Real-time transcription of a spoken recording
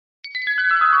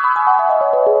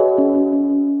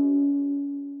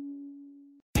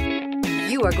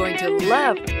You are going to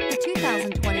love the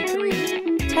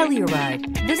 2023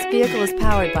 Telluride. This vehicle is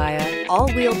powered by a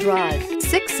all-wheel drive,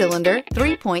 6-cylinder,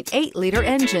 3.8-liter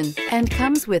engine and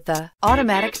comes with a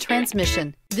automatic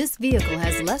transmission. This vehicle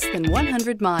has less than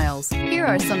 100 miles. Here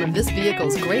are some of this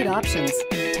vehicle's great options: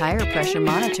 tire pressure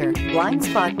monitor, blind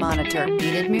spot monitor,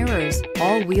 heated mirrors,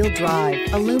 all-wheel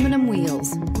drive, aluminum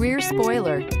wheels, rear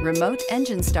spoiler, remote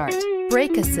engine start,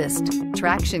 brake assist,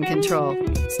 traction control,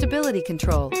 stability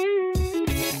control.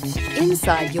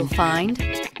 Inside you'll find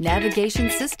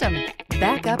navigation system,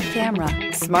 backup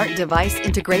camera, smart device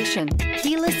integration,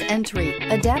 keyless entry,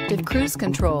 adaptive cruise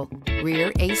control,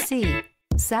 rear AC,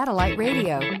 satellite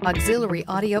radio, auxiliary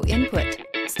audio input,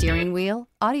 steering wheel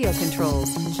audio controls,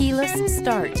 keyless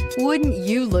start. Wouldn't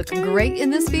you look great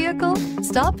in this vehicle?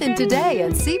 Stop in today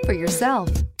and see for yourself.